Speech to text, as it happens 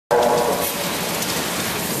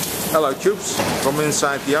alloy tubes from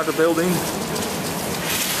inside the other building.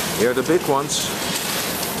 Here are the big ones,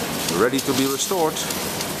 ready to be restored.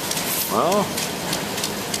 Well,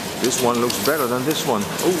 this one looks better than this one.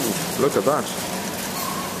 Oh, look at that.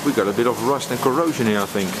 We got a bit of rust and corrosion here, I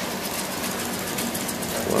think.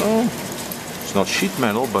 Well, it's not sheet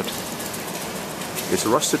metal, but it's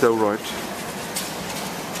rusted alright.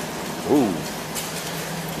 Oh,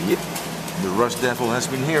 yep, the rust devil has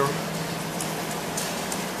been here.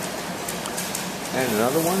 And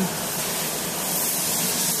another one.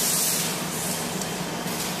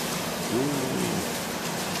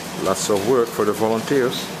 Ooh. Lots of work for the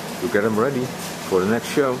volunteers to get them ready for the next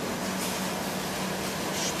show.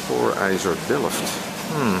 Spoorijzer Delft.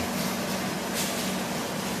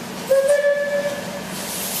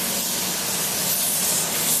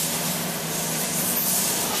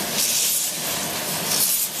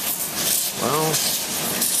 Well,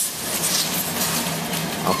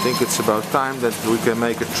 I think it's about time that we can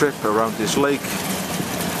make a trip around this lake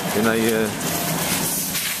in a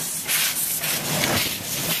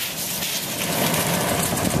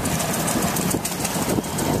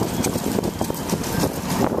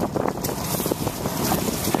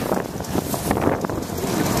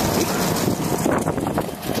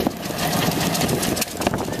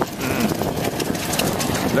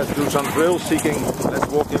Let's do some thrill seeking. Let's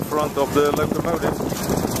walk in front of the locomotive.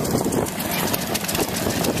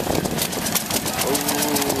 Oh,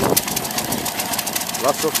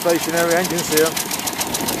 lots of stationary engines here.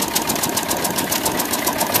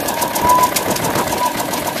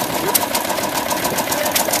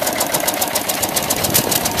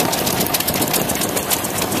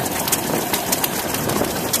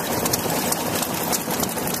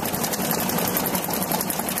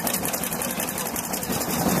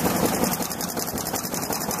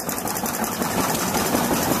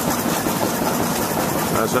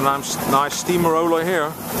 There's a nice steamroller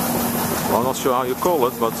here. Well, I'm not sure how you call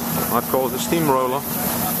it, but I'd call it a steamroller.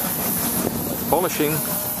 Polishing.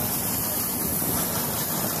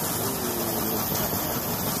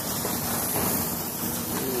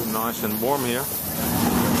 Ooh, nice and warm here.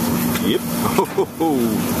 Yep.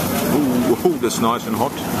 Ooh, that's nice and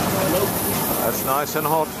hot. That's nice and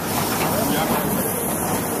hot.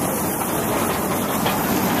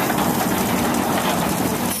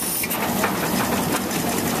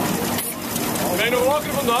 Ben je nog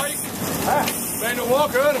wakker vandaag? Ben je nog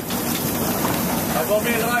wakker? Hij wel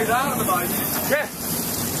meer dan daar erbij. Ja.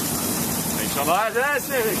 Niks aan de hand, hè,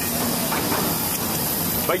 zeg ik.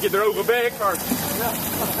 Beetje droge bek, maar. Ja.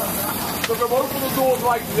 Dat heb ook van de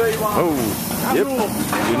doorgelijk te zeven aan. Oh, yep.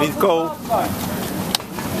 You need coal.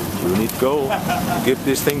 You need coal. Keep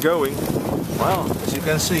this thing going. Well, as you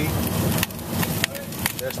can see,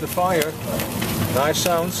 there's the fire. Nice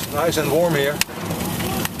sounds, nice and warm here.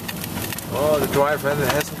 Oh, the driver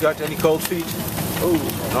hasn't got any cold feet. Oh,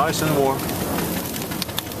 nice and warm.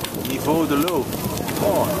 Niveau de l'eau.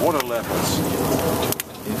 Oh, water levels.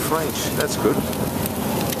 In French, that's good.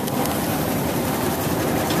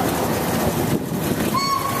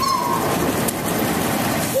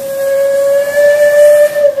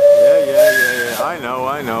 Yeah. I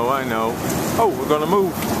know. Oh, we're gonna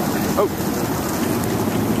move. Oh.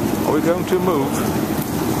 Are we going to move?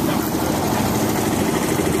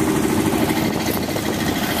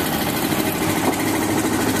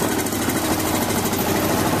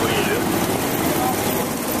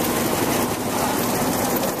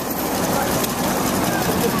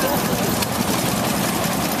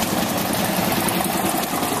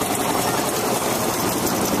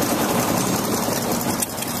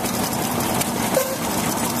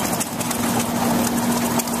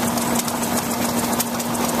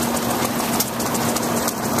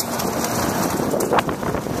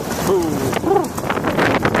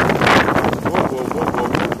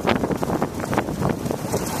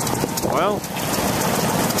 Well,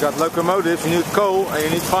 you got locomotives, you need coal and you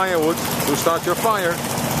need firewood to start your fire.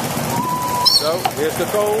 So here's the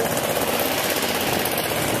coal,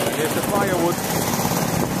 and here's the firewood.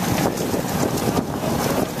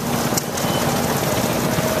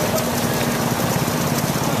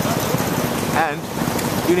 And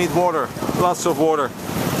you need water, lots of water.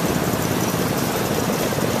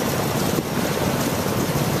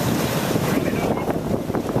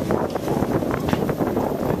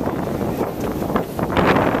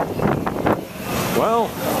 Well,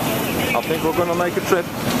 I think we're gonna make a trip.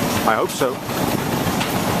 I hope so.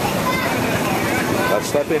 Let's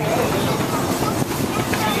step in.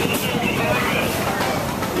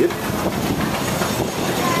 Yep.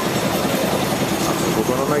 I think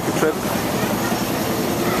we're gonna make a trip.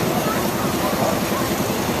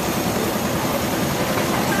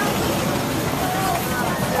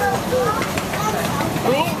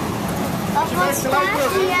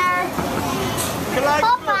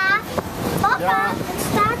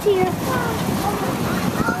 hier.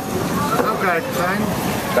 Oké, fijn.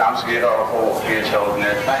 Dames en heren, ongeveer zo in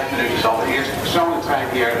 5 minuten zal de eerste personentrein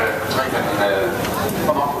weer vertrekken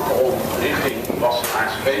vanaf Vol richting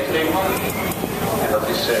Wassenaarse Vetering. En dat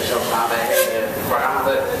is zo gaan de hele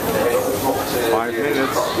parade, de hele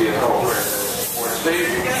optocht weer over voor de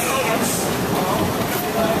steving.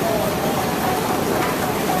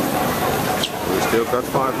 We still got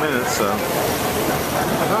 5 minutes, so.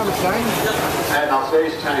 Gaan we zijn. En als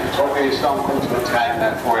deze trein vertrokken is, dan komt er een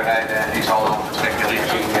trein voorrijden en die zal dan vertrekken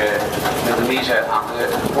richting de remise aan de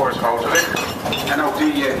Voorschotenweg. En ook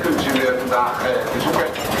die kunt u vandaag bezoeken.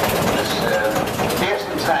 Dus eerst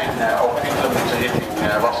een trein over enkele minuten richting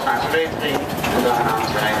Wassenaarse Vetering en daarna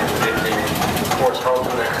een trein richting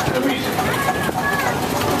Voorschotenweg remise.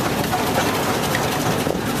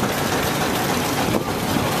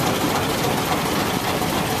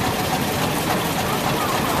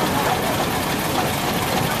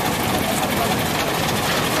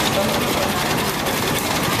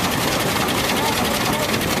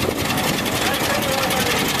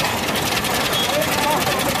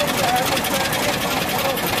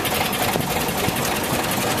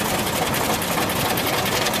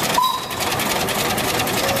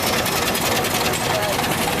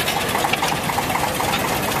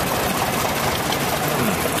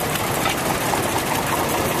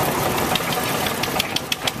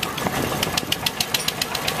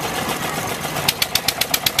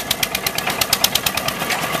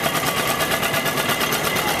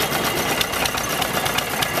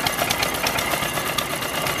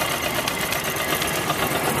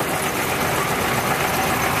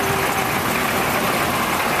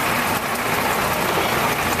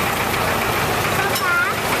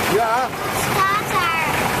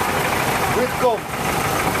 Lidkom.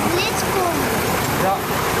 Lidkom. Ja.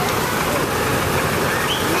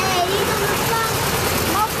 Nee, niet op de plank.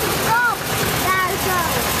 Op de kop. Daar zo.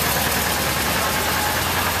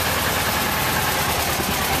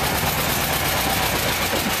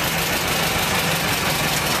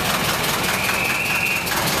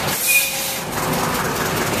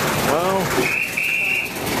 Well,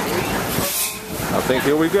 I think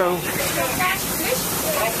here we go.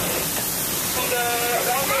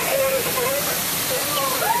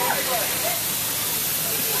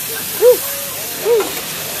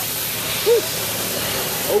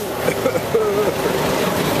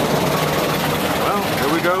 Well,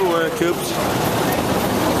 here we go, Tubes.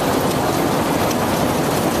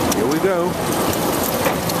 Here we go.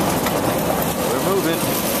 We're moving.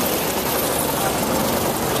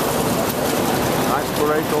 Nice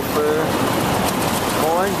parade of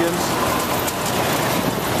small engines.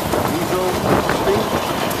 Diesel, steam,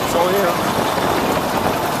 it's all here.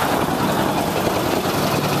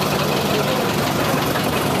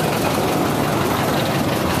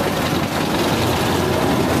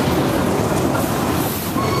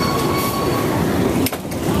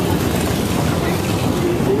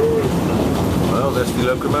 That's the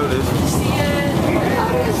locomotive.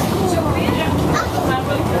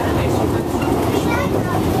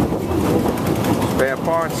 Spare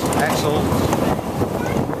parts, axle.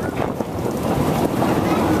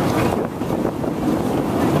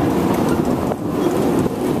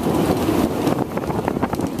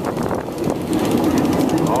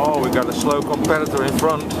 Oh, we got a slow competitor in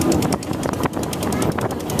front.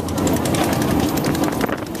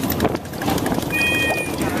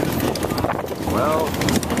 Well,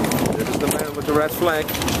 this is the man with the red flag.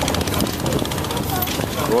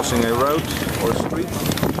 Crossing a road or a street.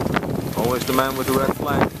 Always the man with the red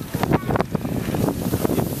flag.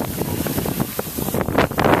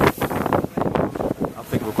 I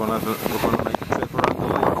think we're gonna make a trip around the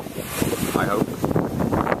lake. I hope.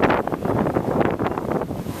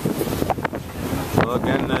 Well,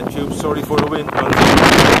 again, Tube, sorry for the wind, but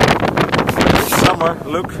it's summer.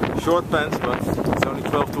 Look, short pants, but it's only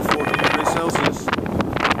 12 to 14 degrees Celsius.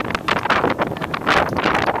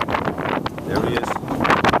 There he is.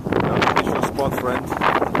 Don't miss your spot, friend.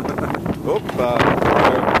 Hoppa.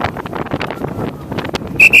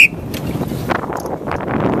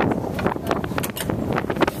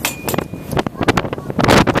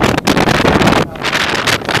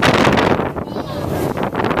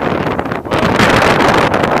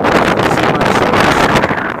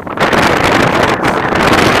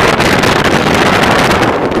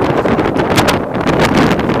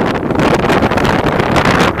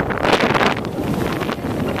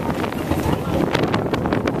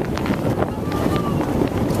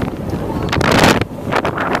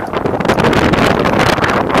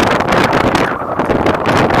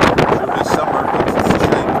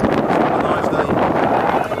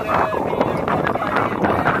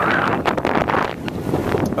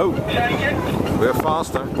 We're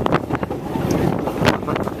faster.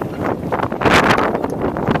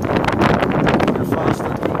 We're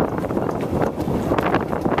faster.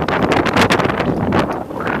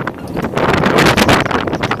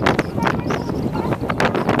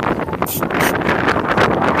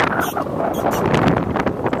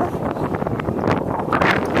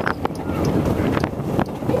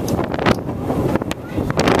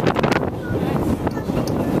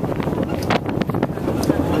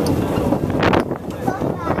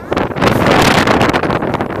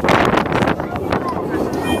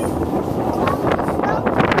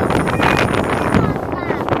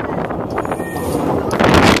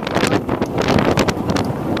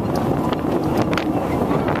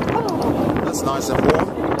 Nice and warm.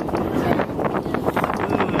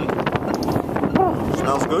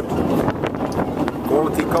 Smells good.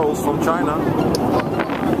 Quality coals from China.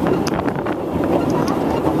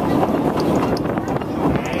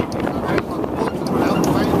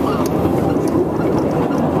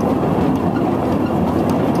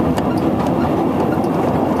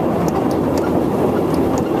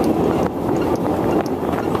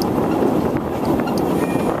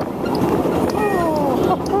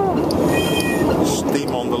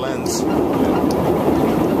 On the lens.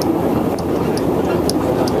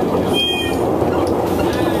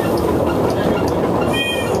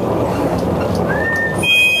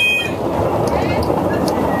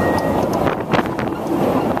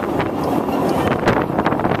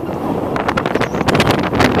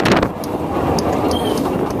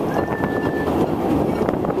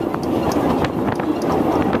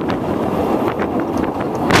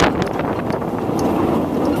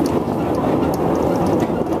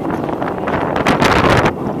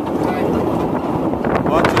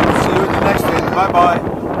 Bye bye.